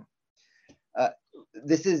is using.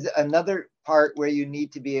 This is another part where you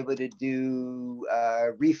need to be able to do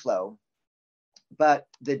reflow. But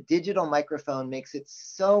the digital microphone makes it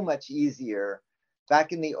so much easier.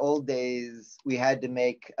 Back in the old days, we had to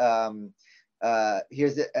make,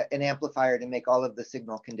 here's an amplifier to make all of the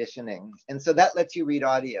signal conditioning. And so that lets you read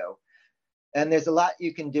audio. And there's a lot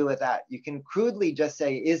you can do with that. You can crudely just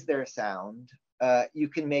say, is there sound? You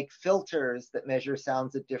can make filters that measure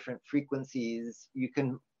sounds at different frequencies. You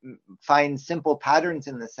can find simple patterns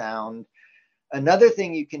in the sound. Another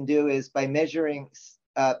thing you can do is by measuring,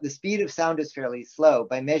 the speed of sound is fairly slow.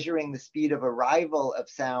 By measuring the speed of arrival of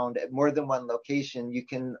sound at more than one location, you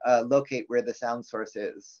can locate where the sound source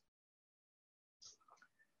is.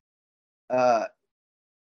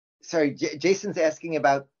 Sorry, Jason's asking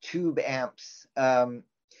about tube amps. Let's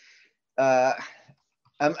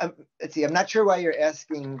see, I'm not sure why you're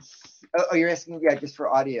asking. Oh, you're asking, yeah, just for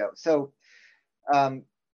audio. So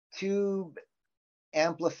tube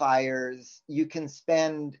amplifiers, you can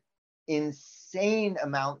spend insane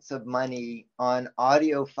amounts of money on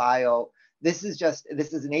audiophile. This is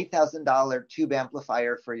an $8,000 tube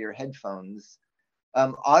amplifier for your headphones.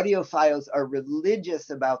 Audiophiles are religious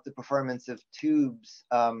about the performance of tubes.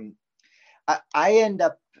 I end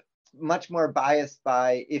up much more biased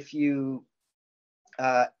by if you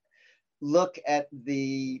look at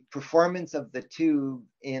the performance of the tube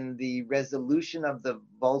in the resolution of the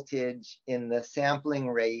voltage, in the sampling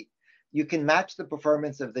rate, you can match the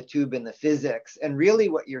performance of the tube in the physics. And really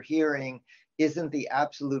what you're hearing isn't the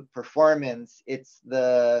absolute performance, it's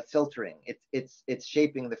the filtering. It's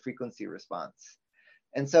shaping the frequency response.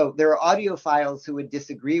 And so there are audiophiles who would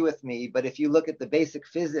disagree with me, but if you look at the basic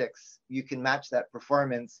physics, you can match that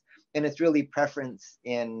performance. And it's really preference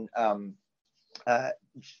in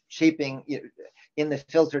shaping in the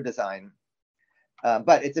filter design.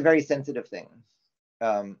 But it's a very sensitive thing.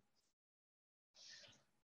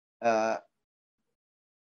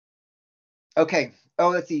 Okay. Oh,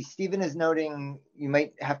 let's see. Stephen is noting you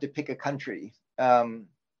might have to pick a country.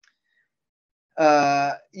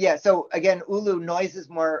 Yeah. So again, Ulu, noise is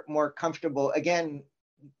more comfortable. Again,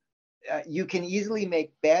 you can easily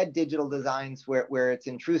make bad digital designs where it's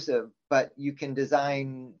intrusive, but you can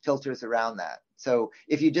design filters around that. So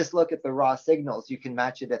if you just look at the raw signals, you can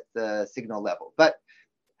match it at the signal level. But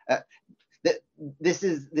this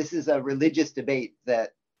is a religious debate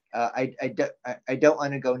that I don't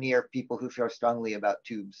want to go near people who feel strongly about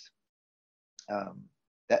tubes.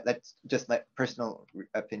 That's just my personal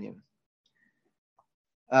opinion.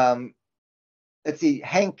 Let's see,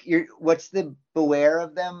 Hank, what's the beware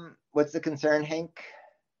of them? What's the concern, Hank?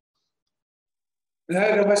 No,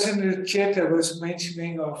 there was in the chat, there was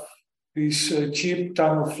mentioning of these cheap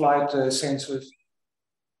time-of-flight sensors.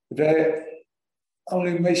 They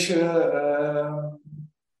only measure,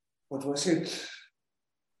 what was it?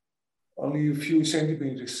 Only a few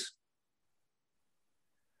centimeters.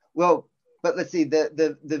 Well, but let's see,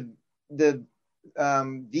 the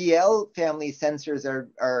VL family sensors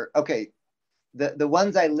are okay. The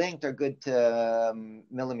ones I linked are good to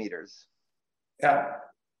millimeters. Yeah.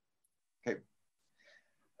 Okay.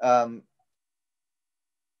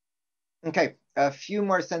 Okay, a few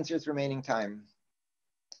more sensors remaining time.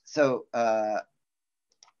 So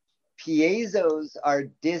piezos are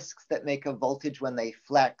discs that make a voltage when they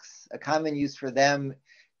flex. A common use for them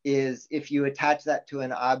is if you attach that to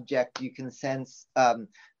an object, you can sense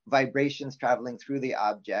vibrations traveling through the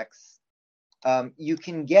objects. You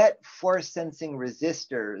can get force sensing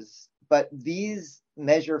resistors, but these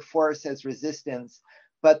measure force as resistance,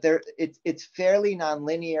 but it's fairly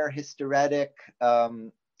nonlinear, hysteretic.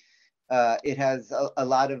 It has a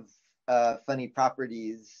lot of funny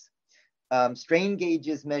properties. Strain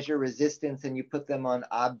gauges measure resistance and you put them on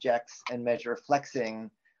objects and measure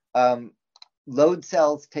flexing. Load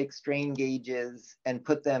cells take strain gauges and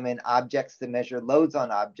put them in objects to measure loads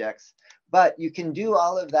on objects. But you can do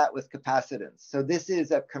all of that with capacitance. So this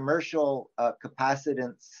is a commercial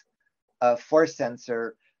capacitance force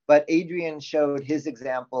sensor. But Adrian showed his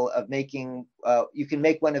example of making, you can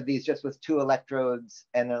make one of these just with 2 electrodes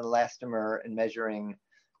and an elastomer and measuring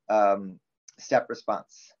step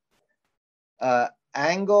response.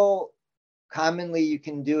 Angle, commonly you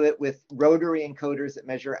can do it with rotary encoders that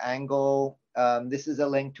measure angle. This is a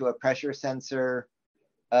link to a pressure sensor.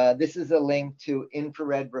 This is a link to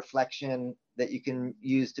infrared reflection that you can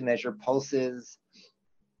use to measure pulses.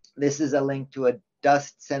 This is a link to a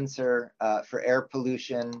dust sensor for air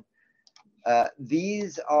pollution.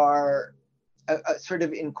 These are sort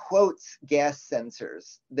of in quotes gas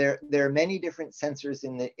sensors. There are many different sensors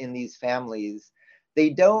in these families.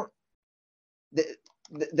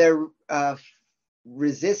 They're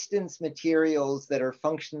resistance materials that are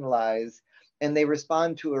functionalized, and they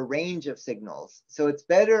respond to a range of signals. So it's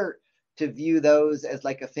better to view those as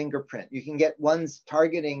like a fingerprint. You can get ones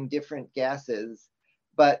targeting different gases,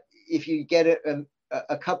 but if you get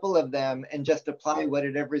a couple of them and just apply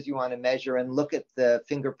whatever you want to measure and look at the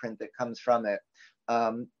fingerprint that comes from it,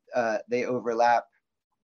 they overlap.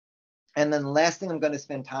 And then the last thing I'm going to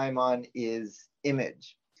spend time on is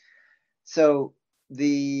image. So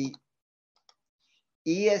the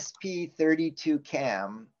ESP32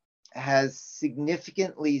 cam has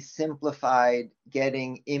significantly simplified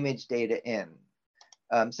getting image data in.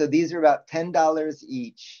 So these are about $10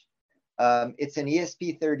 each. It's an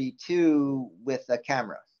ESP32 with a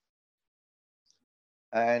camera.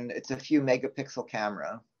 And it's a few megapixel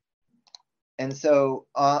camera. And so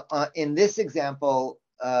in this example,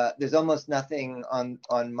 there's almost nothing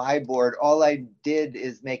on my board. All I did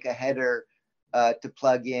is make a header to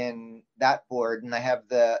plug in that board. And I have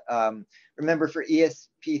the, remember for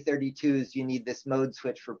ESP32s, you need this mode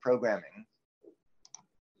switch for programming.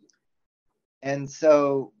 And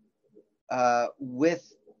so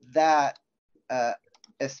with that,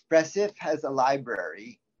 Espressif has a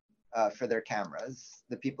library for their cameras,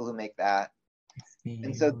 the people who make that.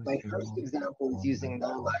 And so my first example is using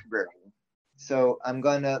their library. So I'm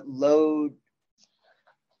going to load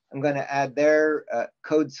I'm going to add their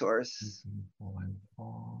code source.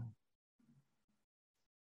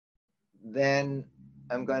 Then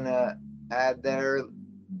I'm going to add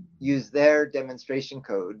use their demonstration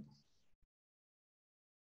code.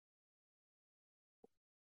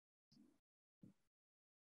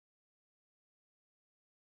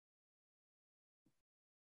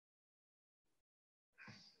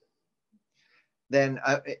 Then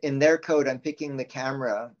in their code, I'm picking the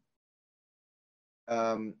camera.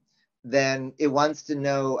 Then it wants to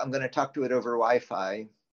know, I'm going to talk to it over Wi-Fi.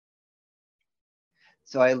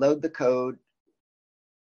 So I load the code.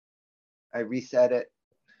 I reset it.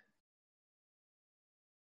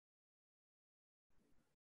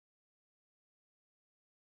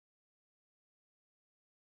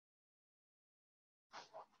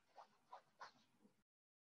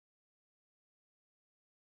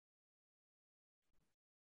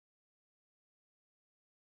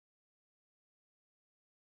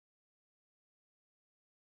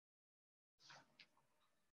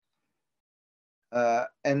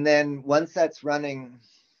 And then once that's running,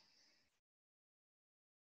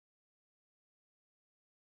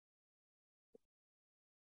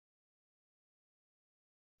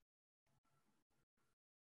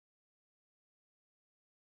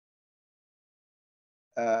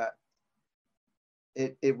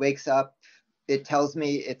 it wakes up. It tells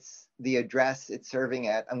me it's the address it's serving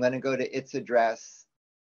at. I'm going to go to its address.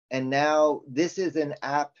 And now this is an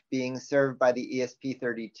app being served by the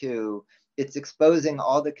ESP32. It's exposing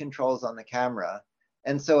all the controls on the camera.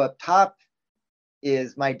 And so up top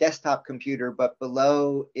is my desktop computer, but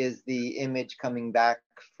below is the image coming back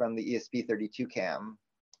from the ESP32 cam.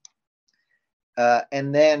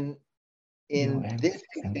 And then in this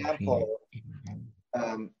example,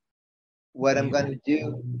 what I'm going to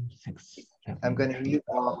do, I'm going to mute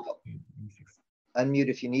all, unmute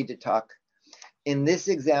if you need to talk. In this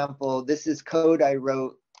example, this is code I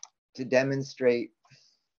wrote to demonstrate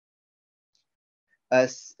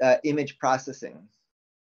image processing.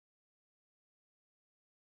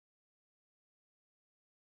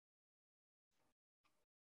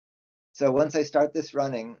 So once I start this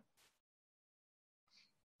running,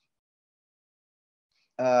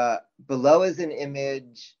 below is an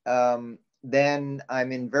image, then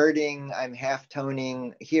I'm inverting, I'm half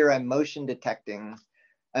toning, here I'm motion detecting.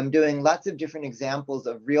 I'm doing lots of different examples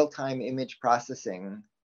of real-time image processing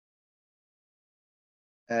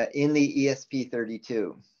in the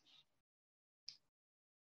ESP32.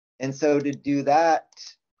 And so to do that,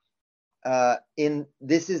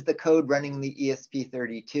 this is the code running the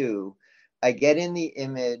ESP32. I get in the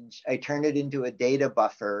image, I turn it into a data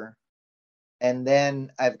buffer, and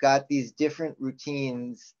then I've got these different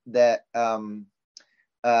routines that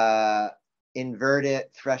invert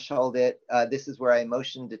it, threshold it. This is where I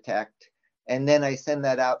motion detect, and then I send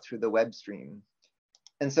that out through the web stream.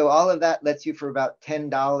 And so all of that lets you for about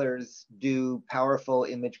 $10 do powerful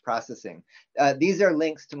image processing. These are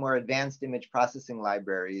links to more advanced image processing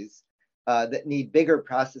libraries that need bigger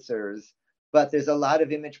processors, but there's a lot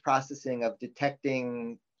of image processing of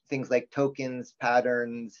detecting things like tokens,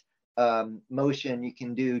 patterns, motion you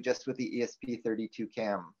can do just with the ESP32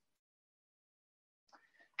 cam.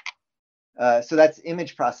 So that's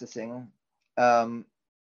image processing.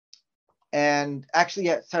 And actually,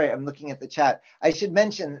 yeah, sorry, I'm looking at the chat. I should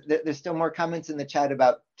mention that there's still more comments in the chat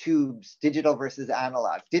about tubes, digital versus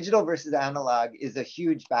analog. Digital versus analog is a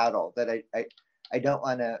huge battle that I don't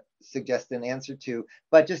want to suggest an answer to.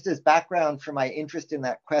 But just as background for my interest in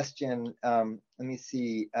that question, let me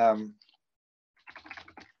see.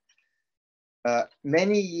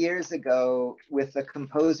 Many years ago, with a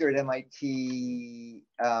composer at MIT,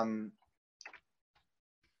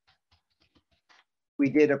 we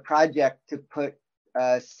did a project to put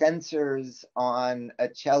sensors on a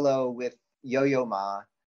cello with yo-yo ma.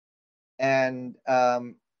 And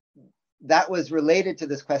that was related to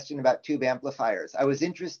this question about tube amplifiers. I was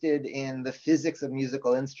interested in the physics of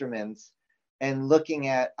musical instruments and looking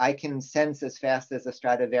at, I can sense as fast as a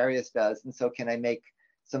Stradivarius does, and so can I make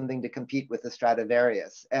something to compete with the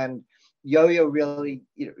Stradivarius? And Yo-Yo really,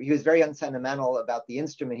 he was very unsentimental about the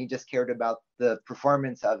instrument. He just cared about the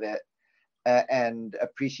performance of it. And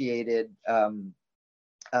appreciated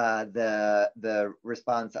the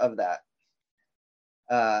response of that.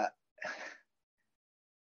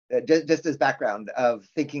 Just as background of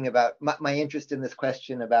thinking about my interest in this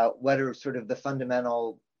question about what are sort of the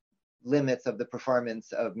fundamental limits of the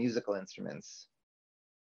performance of musical instruments.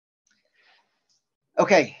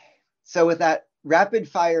 Okay, so with that rapid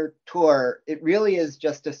fire tour, it really is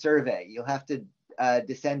just a survey. You'll have to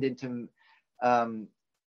descend into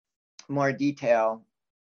more detail.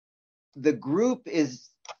 The group is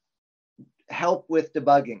help with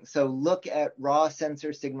debugging. So look at raw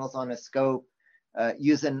sensor signals on a scope,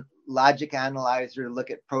 use a logic analyzer,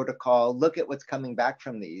 look at protocol, look at what's coming back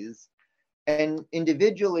from these, and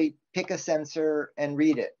individually pick a sensor and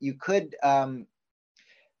read it. You could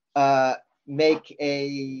make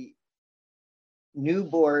a new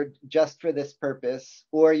board just for this purpose,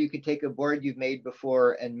 or you could take a board you've made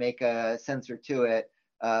before and make a sensor to it,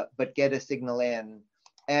 but get a signal in.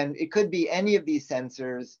 And it could be any of these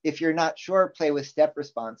sensors. If you're not sure, play with step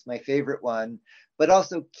response, my favorite one, but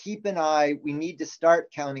also keep an eye. We need to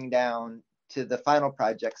start counting down to the final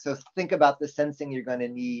project. So think about the sensing you're going to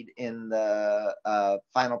need in the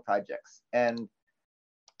final projects. And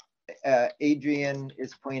Adrian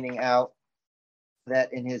is pointing out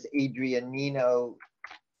that in his Adrianino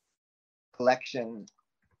collection,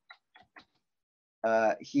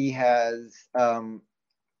 he has,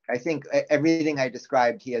 I think everything I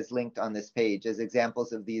described, he has linked on this page as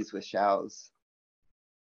examples of these with Xiaos.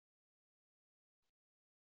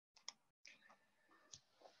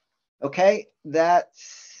 Okay, that's,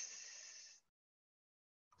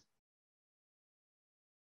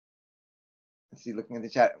 let's see, looking at the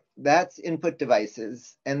chat, that's input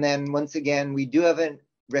devices. And then once again, we do have a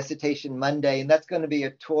recitation Monday, and that's going to be a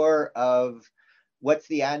tour of what's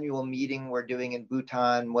the annual meeting we're doing in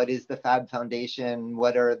Bhutan, what is the Fab Foundation,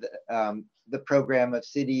 what are the program of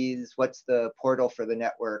cities, what's the portal for the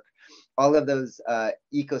network. All of those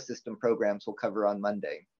ecosystem programs we'll cover on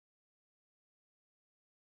Monday.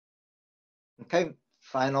 Okay,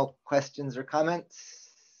 final questions or comments?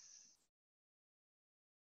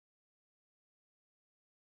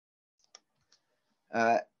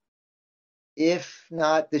 If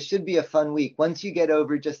not, this should be a fun week. Once you get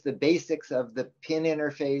over just the basics of the pin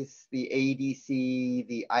interface, the ADC,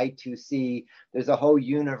 the I2C, there's a whole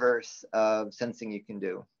universe of sensing you can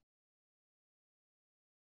do.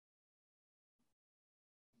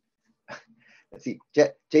 Let's see,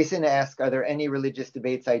 Jason asked, are there any religious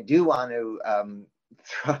debates I do want to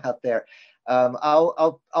throw out there?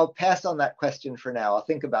 I'll pass on that question for now. I'll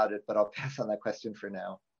think about it, but I'll pass on that question for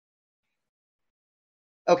now.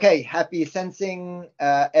 Okay, happy sensing.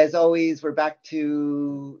 As always, we're back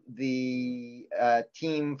to the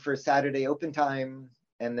team for Saturday open time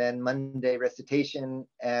and then Monday recitation,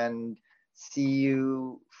 and see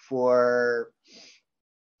you for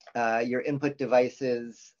your input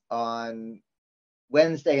devices on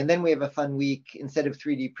Wednesday. And then we have a fun week. Instead of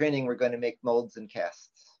 3D printing, we're going to make molds and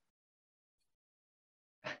casts.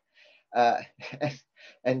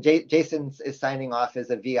 And Jason is signing off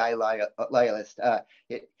as a VI loyalist.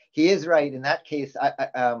 He is right. In that case,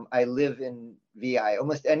 I live in VI.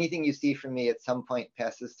 Almost anything you see from me at some point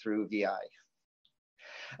passes through VI.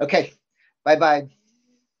 Okay, bye-bye.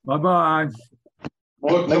 Bye-bye.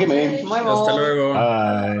 Look at me. Hasta luego.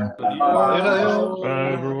 Bye. Adiós. Adiós.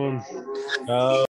 Bye, everyone.